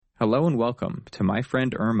Hello and welcome to My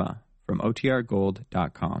Friend Irma from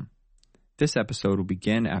OTRGold.com. This episode will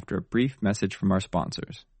begin after a brief message from our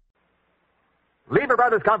sponsors. Lever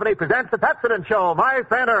Brothers Company presents the Pepsodent Show, My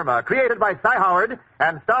Friend Irma, created by Cy Howard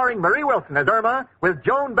and starring Marie Wilson as Irma with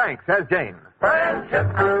Joan Banks as Jane.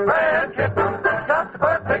 Friendship, friendship, just a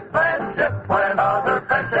perfect friendship. When other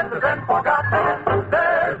friendships have been forgotten,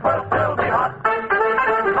 theirs will still be hot.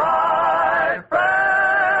 My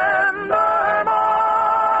friend Irma.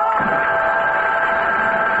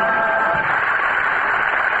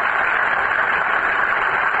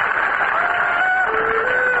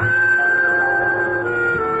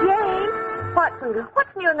 Jane? What, sweetie?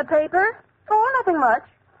 What's new in the paper? Oh, nothing much.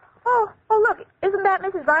 Oh, look, isn't that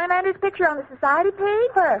Mrs. Rhinelander's picture on the society page?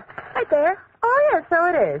 Where? Right there. Oh, yes, so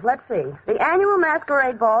it is. Let's see. The annual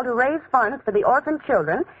masquerade ball to raise funds for the orphan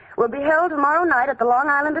children will be held tomorrow night at the Long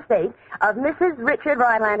Island estate of Mrs. Richard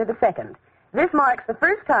Rhinelander II. This marks the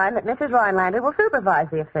first time that Mrs. Rhinelander will supervise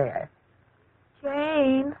the affair.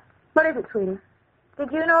 Jane, What is it, sweetie?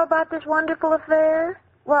 did you know about this wonderful affair?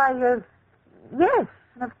 Why, yes.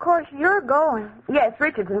 And of course you're going. Yes,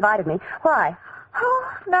 Richard's invited me. Why? Oh,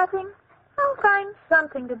 nothing. I'll find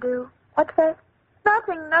something to do. What's that?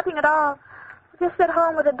 Nothing at all. Just sit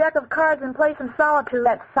home with a deck of cards and play some solitude.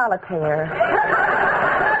 That's solitaire.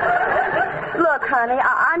 Look, honey,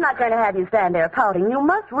 I'm not going to have you stand there pouting. You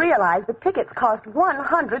must realize the tickets cost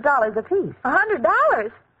 $100 apiece.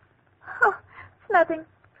 $100? Oh, it's nothing.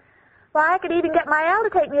 Why, I could even get my Al to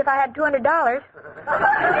take me if I had $200.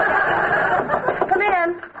 Come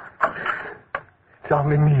in. It's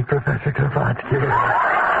only me, Professor Kravatsky.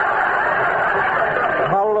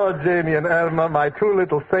 Hello, Janie and Irma, my two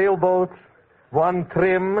little sailboats. One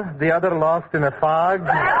trim, the other lost in a fog.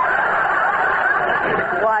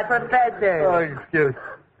 Why, Professor? Oh, excuse.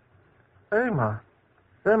 Irma,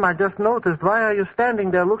 I just noticed. Why are you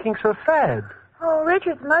standing there looking so sad? Oh,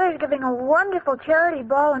 Richard's mother's giving a wonderful charity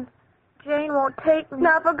ball, and Jane won't take me.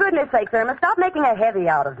 Now, for goodness sake, Irma, stop making a heavy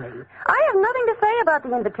out of me. I have nothing to say about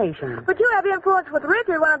the invitation. But you have influence with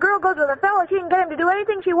Richard. When a girl goes with a fellow, she can get him to do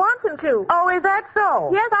anything she wants him to. Oh, is that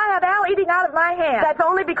so? Yes, I have Al eating out of my hand. That's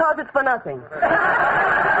only because it's for nothing.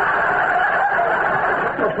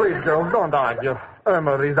 Oh, please, girls, don't argue.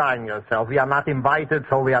 Irma, resign yourself. We are not invited,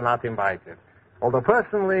 so we are not invited. Although,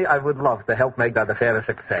 personally, I would love to help make that affair a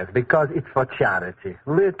success, because it's for charity.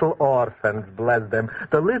 Little orphans, bless them.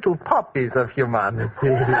 The little puppies of humanity.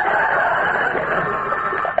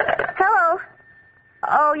 Hello.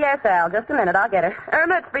 Oh, yes, Al. Just a minute. I'll get her.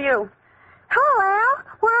 Irma, it's for you. Hello, Al.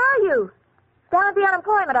 Where are you? Down at the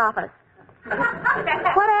unemployment office.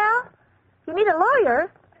 What, Al? You need a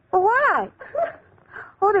lawyer? Well, why?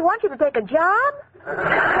 Oh, they want you to take a job? What?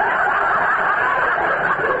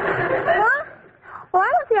 Well, I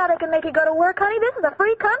don't see how they can make you go to work, honey. This is a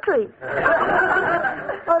free country.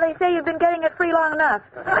 Oh, they say you've been getting it free long enough.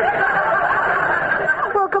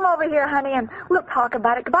 Well, come over here, honey, and we'll talk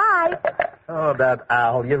about it. Goodbye. Oh, that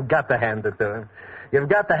Al. You've got to hand it to him. You've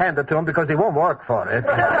got to hand it to him because he won't work for it.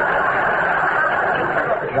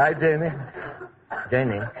 Right, Janie?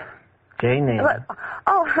 Janie. What?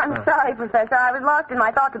 Oh, I'm sorry, Professor. I was lost in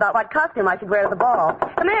my thoughts about what costume I should wear to the ball.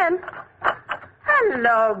 Come in.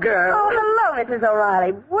 Hello, girl. Oh, hello, Mrs.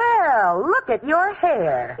 O'Reilly. Well, look at your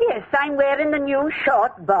hair. Yes, I'm wearing the new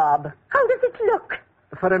short bob. How does it look?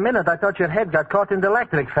 For a minute, I thought your head got caught in the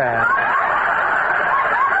electric fan.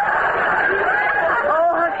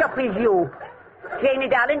 Oh, hush up with you. Janie,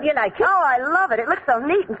 darling, do you like it? Oh, I love it. It looks so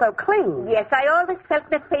neat and so clean. Yes, I always felt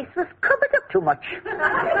my face was covered up too much.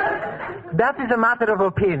 That is a matter of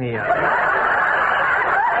opinion.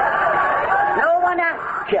 No one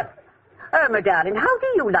asked you. Irma, darling, how do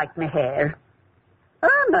you like my hair?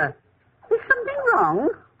 Irma, is something wrong?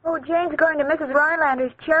 Oh, Jane's going to Mrs.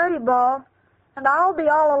 Rhinelander's charity ball, and I'll be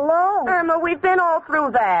all alone. Irma, we've been all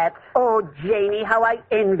through that. Oh, Janie, how I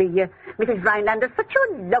envy you. Mrs. Rhinelander's such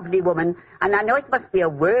a lovely woman, and I know it must be a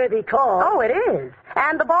worthy cause. Oh, it is.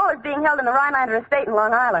 And the ball is being held in the Rhinelander estate in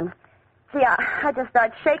Long Island. See, I just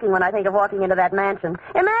start shaking when I think of walking into that mansion.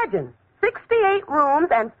 Imagine, 68 rooms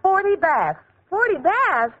and 40 baths. 40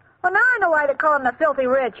 baths? Well, now I know why they call him the filthy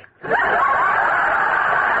rich.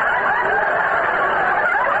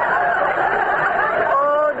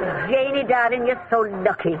 Oh, Janie, darling, you're so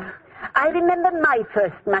lucky. I remember my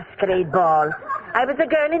first masquerade ball. I was a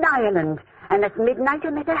girl in Ireland, and at midnight I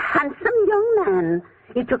met a handsome young man.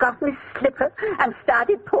 He took off his slipper and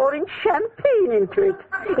started pouring champagne into it.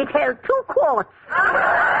 It held 2 quarts. The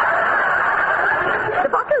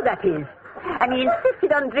bottle, that is. And he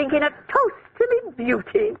insisted on drinking a toast to me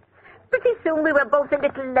beauty. Pretty soon we were both a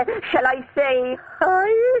little, shall I say,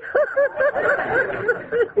 high.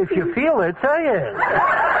 If you feel it, say it.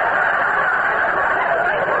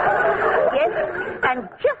 Yes, and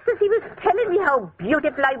just as he was telling me how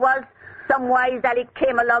beautiful I was, some wise alley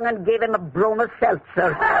came along and gave him a Bromo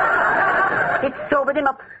seltzer. It sobered him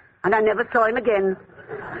up, and I never saw him again.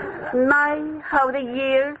 My, how the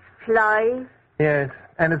years fly. Yes,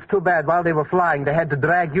 and it's too bad. While they were flying, they had to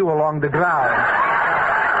drag you along the ground.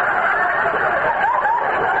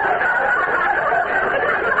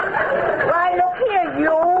 Why, look here,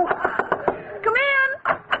 you. Come in.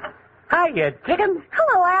 Hiya, chicken.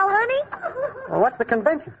 Hello, Al, honey. Well, what's the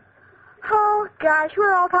convention? Oh, gosh,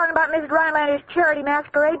 we're all talking about Mrs. Rhinelander's charity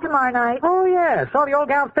masquerade tomorrow night. Oh, yeah. Saw the old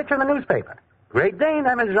gal's picture in the newspaper. Great Dane,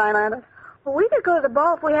 that Mrs. Rhinelander. Well, we could go to the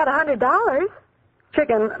ball if we had $100.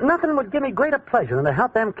 Chicken, nothing would give me greater pleasure than to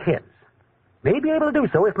help them kids. May be able to do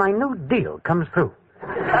so if my new deal comes through.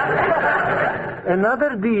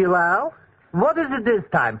 Another deal, Al? What is it this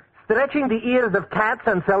time? Stretching the ears of cats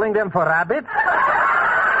and selling them for rabbits?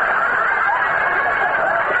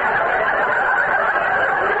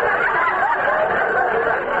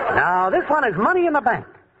 Now, this one is money in the bank.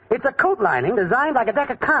 It's a coat lining designed like a deck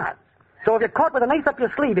of cards. So if you're caught with an ace up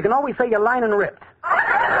your sleeve, you can always say your lining ripped.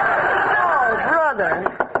 Oh, brother.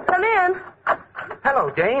 Come in.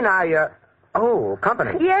 Hello, Jane. Oh,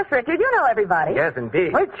 company. Yes, Richard, you know everybody. Yes,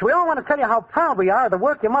 indeed. Rich, we all want to tell you how proud we are of the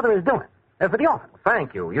work your mother is doing. For the orphan.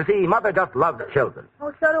 Thank you. You see, Mother just loves children.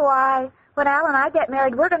 Oh, so do I. When Al and I get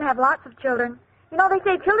married, we're going to have lots of children. You know, they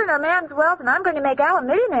say children are man's wealth, and I'm going to make Al a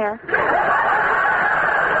millionaire.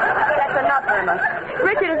 That's enough, Irma.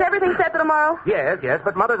 Richard, is everything set for tomorrow? Yes,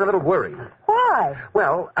 but Mother's a little worried. Why?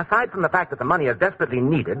 Well, aside from the fact that the money is desperately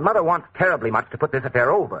needed, Mother wants terribly much to put this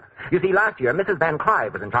affair over. You see, last year, Mrs. Van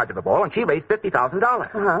Clive was in charge of the ball, and she raised $50,000.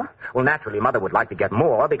 Uh-huh. Well, naturally, Mother would like to get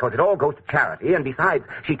more because it all goes to charity, and besides,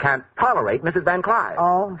 she can't tolerate Mrs. Van Clive.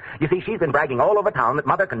 Oh. You see, she's been bragging all over town that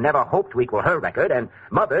Mother can never hope to equal her record, and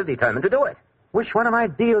Mother's determined to do it. Wish one of my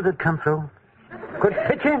deals had come through. Could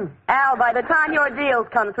pitch in. Al, by the time your deals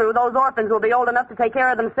come through, those orphans will be old enough to take care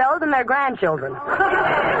of themselves and their grandchildren.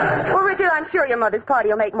 Well, Richard, I'm sure your mother's party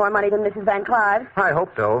will make more money than Mrs. Van Clive's. I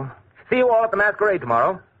hope so. See you all at the masquerade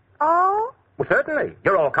tomorrow. Oh? Well, certainly.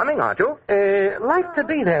 You're all coming, aren't you? Like to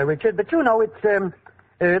be there, Richard, but you know, it's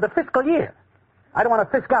the fiscal year. I don't want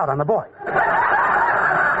to fisk out on the boys.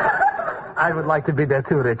 I would like to be there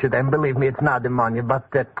too, Richard, and believe me, it's not the money, but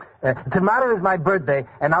tomorrow is my birthday,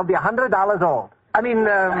 and I'll be $100 old. I mean,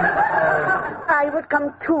 I would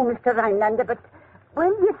come too, Mr. Rhinelander, but, well,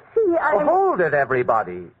 you see, Oh, hold it,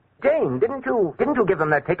 everybody. Jane, didn't you give them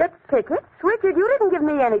their tickets? Tickets? Richard, you didn't give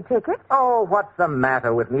me any tickets. Oh, what's the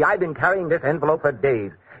matter with me? I've been carrying this envelope for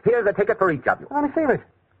days. Here's a ticket for each of you. Let me see, Richard.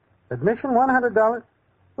 Admission, $100.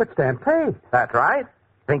 With stamp paid. That's right.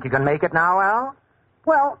 Think you can make it now, Al?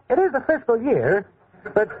 Well, it is the fiscal year,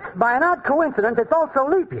 but by an odd coincidence, it's also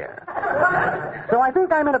leap year. So I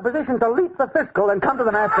think I'm in a position to leap the fiscal and come to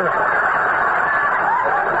the masquerade.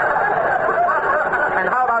 And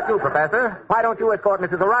how about you, Professor? Why don't you escort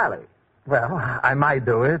Mrs. O'Reilly? Well, I might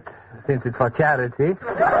do it, since it's for charity.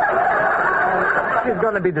 She's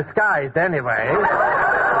going to be disguised anyway.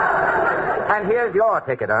 And here's your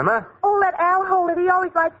ticket, Irma. Oh, let Al hold it. He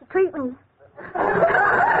always likes to treat me.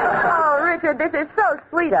 Oh, Richard, this is so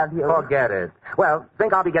sweet of you. Forget it. Well,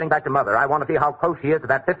 think I'll be getting back to Mother. I want to see how close she is to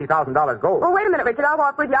that $50,000 goal. Well, wait a minute, Richard. I'll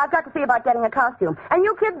walk with you. I've got to see about getting a costume. And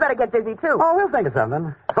you kids better get busy, too. Oh, we'll think of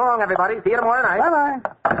something. So long, everybody. See you tomorrow night. Bye-bye.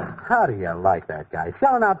 How do you like that guy?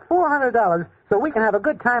 Selling out $400 so we can have a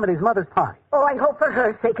good time at his mother's party. Oh, I hope for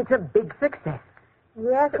her sake it's a big success.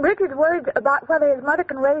 Yes, Richard's worried about whether his mother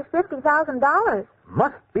can raise $50,000.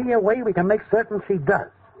 Must be a way we can make certain she does.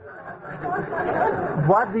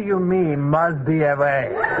 What do you mean, must be a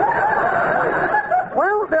way?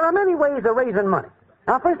 Well, there are many ways of raising money.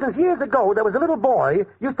 Now, for instance, years ago, there was a little boy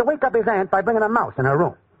used to wake up his aunt by bringing a mouse in her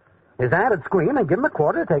room. His aunt would scream and give him a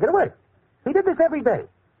quarter to take it away. He did this every day.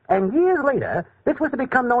 And years later, this was to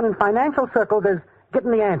become known in financial circles as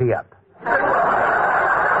getting the ante up.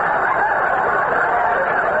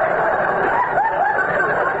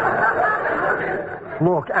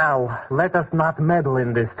 Look, Al, let us not meddle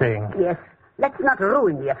in this thing. Yes, let's not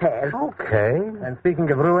ruin the affair. Okay. And speaking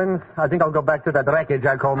of ruins, I think I'll go back to that wreckage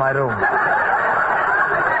I call my room.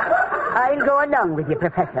 I'll go along with you,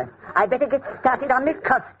 Professor. I better get started on this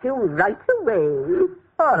costume right away.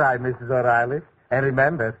 All right, Mrs. O'Reilly. And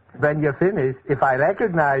remember, when you're finished, if I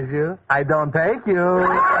recognize you, I don't take you.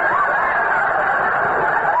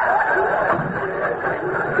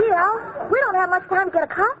 Gee, Al, we don't have much time to get a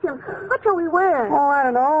costume. What shall we wear? Oh, I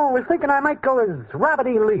don't know. I was thinking I might go as Robert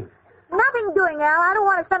E. Lee. doing, Al? I don't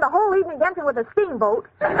want to spend the whole evening dancing with a steamboat.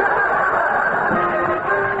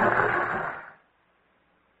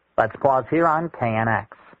 Let's pause here on KNX.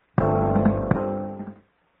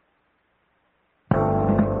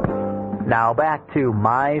 Now back to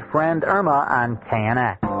My Friend Irma on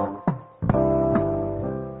KNX.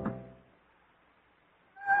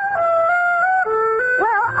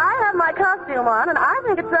 Well, I have my costume on, and I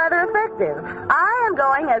think it's rather effective. I am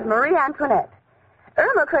going as Marie Antoinette.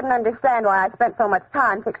 Irma couldn't understand why I spent so much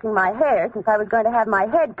time fixing my hair, since I was going to have my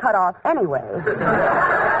head cut off anyway.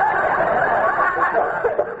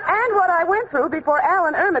 And what I went through before Al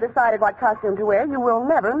and Irma decided what costume to wear, you will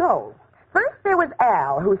never know. First, there was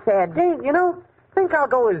Al, who said, Jane, you know, think I'll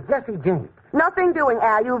go as Jessie James. nothing doing,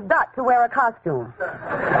 Al. You've got to wear a costume.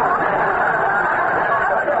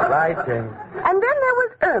 Right, Jane. And then there was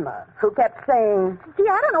Irma, who kept saying, gee,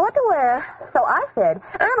 I don't know what to wear. So I said,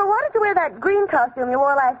 Irma, why don't you wear that green costume you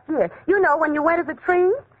wore last year? You know, when you went as a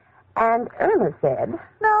tree? And Irma said,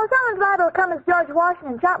 No, someone's liable to come as George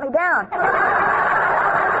Washington and chop me down.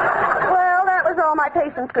 well, that was all my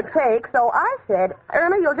patience could take. So I said,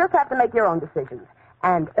 Irma, you'll just have to make your own decisions.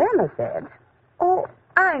 And Irma said, Oh,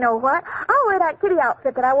 I know what. I'll wear that kitty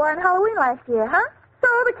outfit that I wore on Halloween last year, huh? so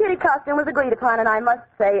the kitty costume was agreed upon, and I must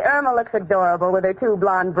say, Irma looks adorable with her 2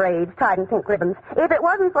 blonde braids tied in pink ribbons. If it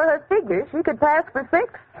wasn't for her figure, she could pass for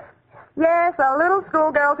 6. Yes, a little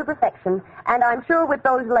schoolgirl to perfection, and I'm sure with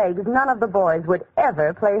those legs, none of the boys would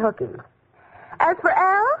ever play hooky. As for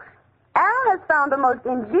Al has found the most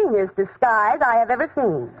ingenious disguise I have ever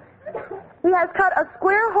seen. He has cut a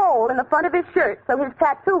square hole in the front of his shirt so his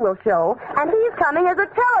tattoo will show, and he's coming as a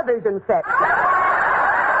television set.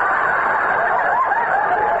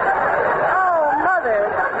 Oh, Mother,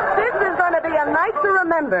 this is going to be a night to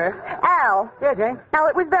remember. Al. Yeah, Jane? Now,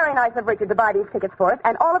 it was very nice of Richard to buy these tickets for us,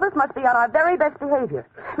 and all of us must be on our very best behavior.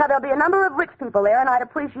 Now, there'll be a number of rich people there, and I'd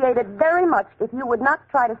appreciate it very much if you would not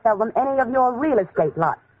try to sell them any of your real estate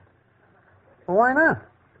lots. Well, why not?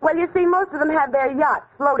 Well, you see, most of them have their yachts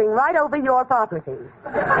floating right over your property.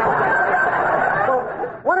 So,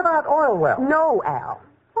 what about oil wells? No, Al.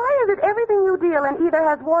 Why is it everything you deal in either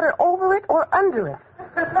has water over it or under it?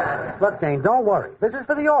 Look, Jane, don't worry. This is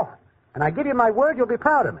for the office. And I give you my word you'll be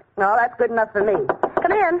proud of me. No, that's good enough for me.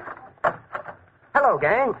 Come in. Hello,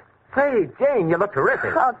 gang. Say, Jane, you look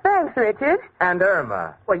terrific. Oh, thanks, Richard. And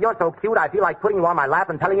Irma. Well, you're so cute, I feel like putting you on my lap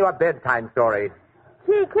and telling you a bedtime story.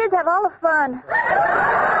 Gee, kids have all the fun.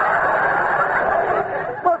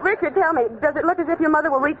 Well, Richard, tell me, does it look as if your mother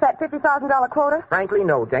will reach that $50,000 quota? Frankly,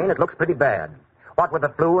 no, Jane. It looks pretty bad. What with the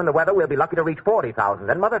flu and the weather, we'll be lucky to reach 40,000.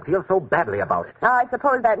 And Mother feels so badly about it. I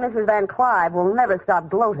suppose that Mrs. Van Clive will never stop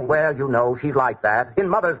gloating. Well, you know, she's like that. In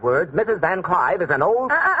Mother's words, Mrs. Van Clive is an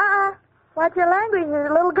old... Watch your language. There's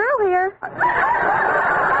a little girl here.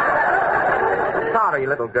 Sorry,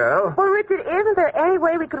 little girl. Well, Richard, isn't there any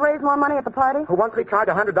way we could raise more money at the party? Once we charge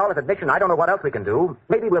 $100 admission, I don't know what else we can do.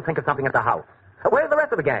 Maybe we'll think of something at the house. Where's the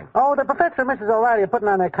rest of the gang? Oh, the Professor and Mrs. O'Reilly are putting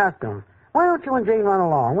on their costumes. Why don't you and Jane run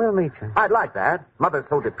along? We'll meet you. I'd like that. Mother's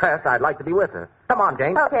so depressed, I'd like to be with her. Come on,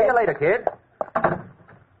 Jane. Okay. See you later, kid.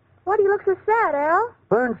 Why do you look so sad, Al?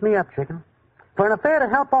 Burns me up, chicken. For an affair to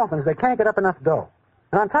help orphans, they can't get up enough dough.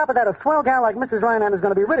 And on top of that, a swell gal like Mrs. Rhinehand is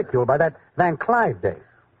going to be ridiculed by that Van Clive day.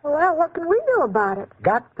 Well, Al, what can we do about it?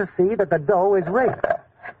 Got to see that the dough is raised.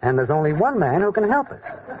 And there's only one man who can help us.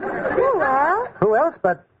 Who, Al? Who else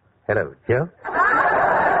but... Hello, Joe.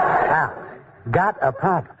 Al, got a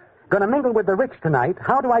problem. Gonna mingle with the rich tonight.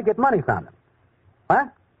 How do I get money from them? What?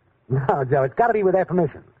 No, Joe, it's got to be with their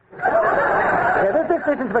permission.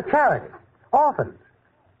 This is for charity. Orphans.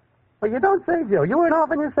 Well, you don't say, Joe. You were an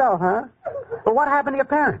orphan yourself, huh? Well, what happened to your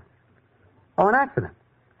parents? Oh, an accident.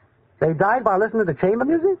 They died while listening to chamber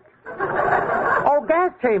music? Oh,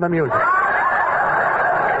 gas chamber music.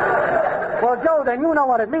 Well, Joe, then you know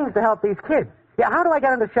what it means to help these kids. Yeah, how do I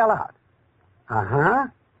get them to shell out?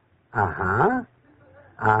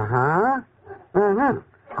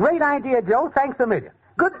 Great idea, Joe. Thanks a million.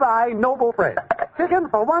 Goodbye, noble friend. Chicken,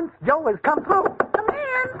 for once, Joe has come through. Come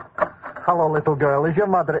in. Hello, little girl. Is your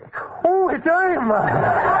mother... Oh, it's Irma.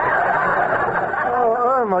 Oh,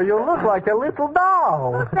 Irma, you look like a little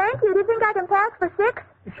doll. Thank you. Do you think I can pass for 6?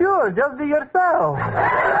 Sure, just be yourself.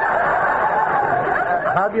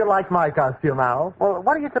 How do you like my costume, Al? Well,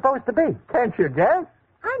 what are you supposed to be? Can't you guess?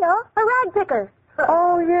 I know. A rag picker.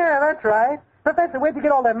 Oh, yeah, that's right. Professor, where'd you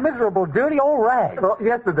get all that miserable, dirty old rags? Oh,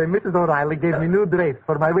 yesterday, Mrs. O'Reilly gave me new drapes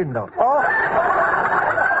for my window. Oh.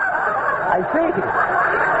 I see.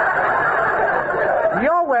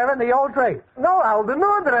 You're wearing the old drapes. No, Al, the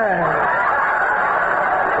new drapes.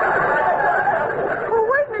 Oh,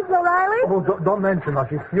 where's Miss O'Reilly? Oh, don't mention her.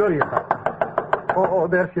 She's furious. Oh,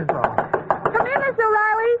 there she's gone. Come in, Miss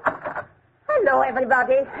O'Reilly. Hello,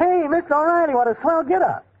 everybody. Hey, Miss O'Reilly, what a swell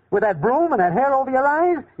get-up. With that broom and that hair over your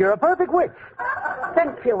eyes, you're a perfect witch.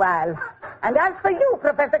 Thank you, Al. And as for you,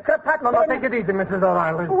 Professor Kropotkin... No, take it easy, Mrs.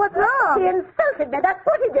 O'Reilly. What's wrong? He insulted me, that's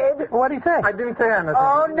what he did. What'd he say? I didn't say anything.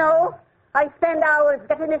 Oh, no. I spend hours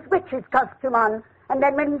getting his witch's costume on. And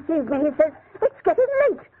then when he sees me, he says, it's getting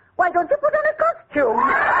late. Why don't you put on a costume?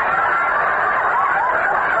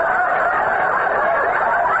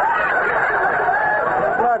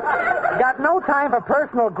 Look, got no time for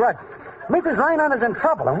personal grudges. Mrs. Reinhardt is in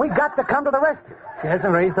trouble, and we got to come to the rescue. She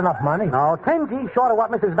hasn't raised enough money. No, 10 G short of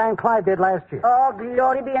what Mrs. Van Clive did last year. Oh,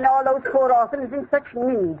 glory be in all those poor orphans in such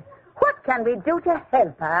need. What can we do to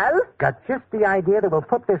help, Al? Got just the idea that we'll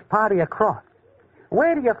put this party across.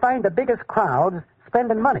 Where do you find the biggest crowds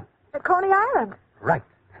spending money? At Coney Island. Right.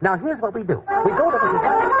 Now, here's what we do. We go to the...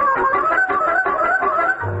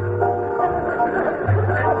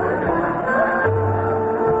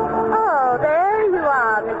 Oh, there you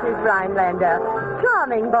are, Mrs. Rhinelander.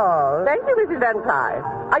 Charming ball. Thank you, Mrs. Van Clive.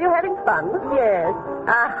 Are you having fun? Yes.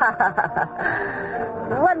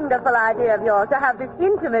 Wonderful idea of yours to have this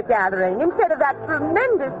intimate gathering instead of that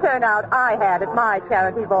tremendous turnout I had at my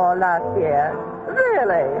charity ball last year.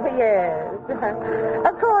 Really? Yes.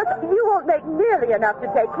 Of course, you won't make nearly enough to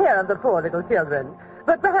take care of the poor little children.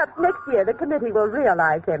 But perhaps next year the committee will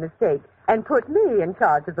realize their mistake and put me in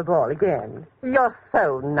charge of the ball again. You're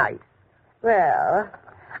so nice. Well,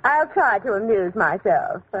 I'll try to amuse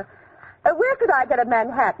myself. Where could I get a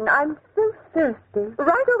Manhattan? I'm so thirsty.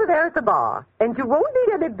 Right over there at the bar. And you won't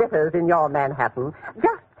need any bitters in your Manhattan.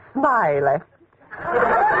 Just smile.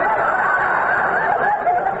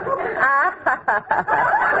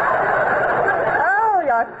 Oh,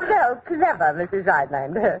 you're so clever, Mrs.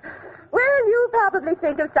 Rhinelander. Well, you probably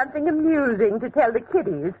think of something amusing to tell the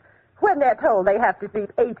kiddies when they're told they have to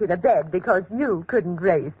sleep 8 in a bed because you couldn't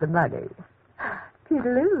raise the money.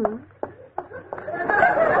 Toodaloo.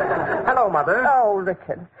 Hello, Mother. Oh,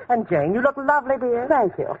 Richard. And Jane, you look lovely, dear.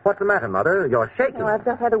 Thank you. What's the matter, Mother? You're shaking. Oh, I've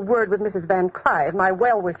just had a word with Mrs. Van Clive, my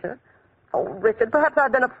well-wisher. Oh, Richard, perhaps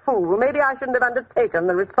I've been a fool. Maybe I shouldn't have undertaken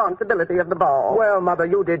the responsibility of the ball. Well, Mother,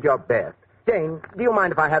 you did your best. Jane, do you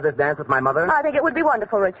mind if I have this dance with my mother? I think it would be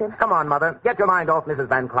wonderful, Richard. Come on, Mother. Get your mind off Mrs.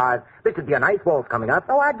 Van Clive. This should be a nice waltz coming up.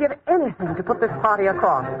 Oh, I'd give anything to put this party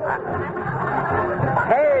across.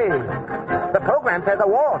 Hey! The program says a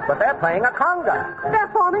waltz, but they're playing a conga. They're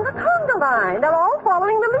forming a conga line. They're all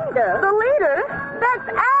following the leader. The leader? That's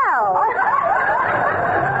Al.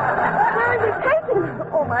 Where is he taking them?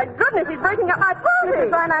 Oh, my goodness, he's breaking up my party.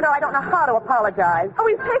 Mrs. Rhinelander, I don't know how to apologize. Oh,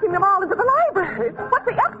 he's taking them all into the library. What's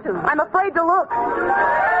he up to? I'm afraid to look. But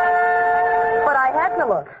I had to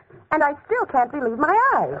look. And I still can't believe my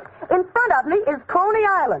eyes. In front of me is Coney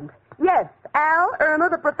Island. Yes, Al, Irma,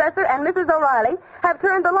 the professor, and Mrs. O'Reilly have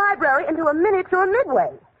turned the library into a miniature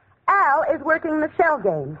Midway. Al is working the shell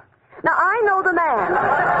game. Now, I know the man.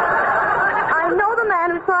 I know the man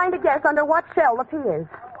who's trying to guess under what shell the P is.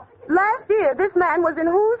 Last year, this man was in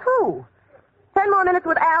Who's Who. 10 more minutes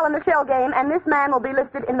with Al in the shell game, and this man will be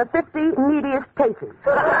listed in the 50 neediest cases.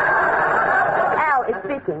 Al is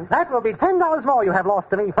speaking. That will be $10 more you have lost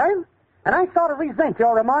to me, friend. And I sort of resent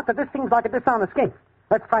your remark that this seems like a dishonest game.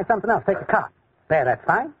 Let's try something else. Take a card. There, that's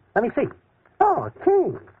fine. Let me see. Oh,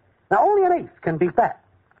 king. Now, only an ace can beat that.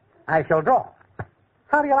 I shall draw.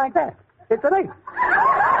 How do you like that? It's an ace.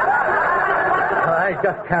 I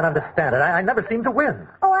just can't understand it. I never seem to win.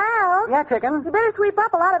 Oh, Al. Yeah, chicken? You better sweep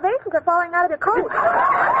up. A lot of aces are falling out of your coat.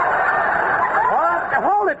 What?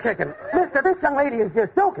 Hold it, chicken. Mister, this young lady is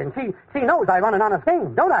just joking. She knows I run an honest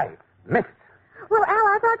game, don't I? Miss. Well, Al,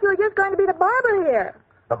 I thought you were just going to be the barber here.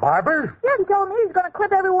 The barber? Yes, he told me he's going to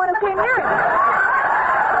clip everyone who came near him.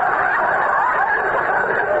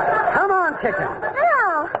 Come on, chicken.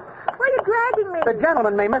 Al, where are you dragging me? The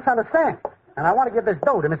gentleman may misunderstand. And I want to give this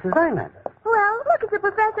dough to Mrs. Rhinelander. Well, look, it's the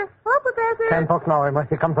professor. Oh, Professor. 10 folks know him.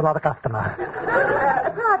 Here comes another customer.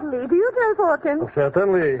 Pardon me, do you tell fortunes?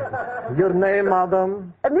 Certainly. Your name,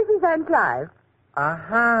 madam? Mrs. Van Clive.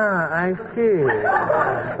 Aha, I see.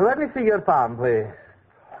 Let me see your palm, please.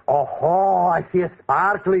 Oh, I see a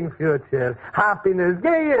sparkling future. Happiness,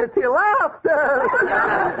 gaiety, laughter.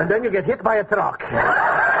 And then you get hit by a truck.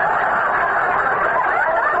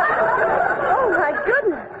 Oh, my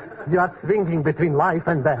goodness. You are swinging between life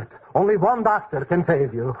and death. Only one doctor can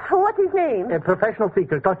save you. What's his name? A professional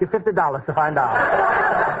secret. Cost you $50 to find out.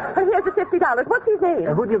 Here's the $50. What's his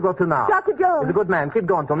name? Who do you go to now? Dr. Jones. He's a good man. Keep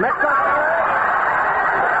going to Metro.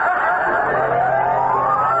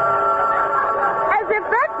 As if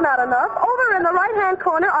that's not enough, over in the right-hand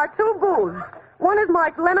corner are two booths. One is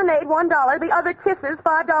marked lemonade, $1, the other kisses,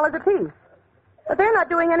 $5 apiece. But they're not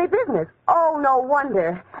doing any business. Oh, no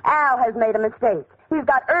wonder. Al has made a mistake. He's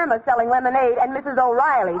got Irma selling lemonade and Mrs.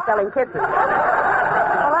 O'Reilly selling kisses.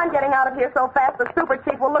 Well, I'm getting out of here so fast the super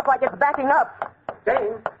chief will look like it's backing up.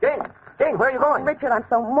 Jane, where are you going? Richard, I'm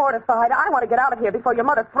so mortified. I want to get out of here before your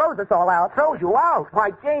mother throws us all out. Throws you out?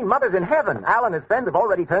 Why, Jane, Mother's in heaven. Al and his friends have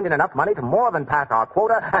already turned in enough money to more than pass our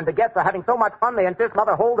quota, and the guests are having so much fun they insist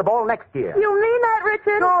Mother hold the ball next year. You mean that,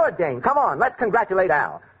 Richard? Sure, Jane. Come on, let's congratulate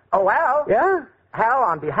Al. Oh, Al? Yeah? Al,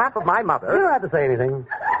 on behalf of my mother... You don't have to say anything.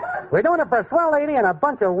 We're doing it for a swell lady and a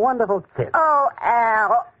bunch of wonderful kids. Oh,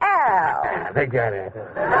 Al. Forget it.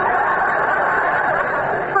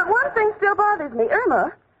 But one thing still bothers me.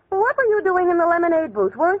 Irma, what were you doing in the lemonade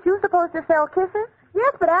booth? Weren't you supposed to sell kisses?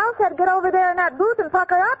 Yes, but Al said get over there in that booth and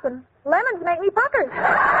pucker up, and lemons make me pucker.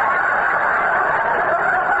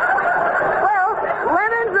 Well,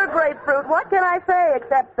 lemons are grapefruit. What can I say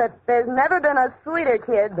except that there's never been a sweeter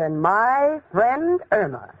kid than my friend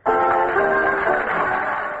Irma.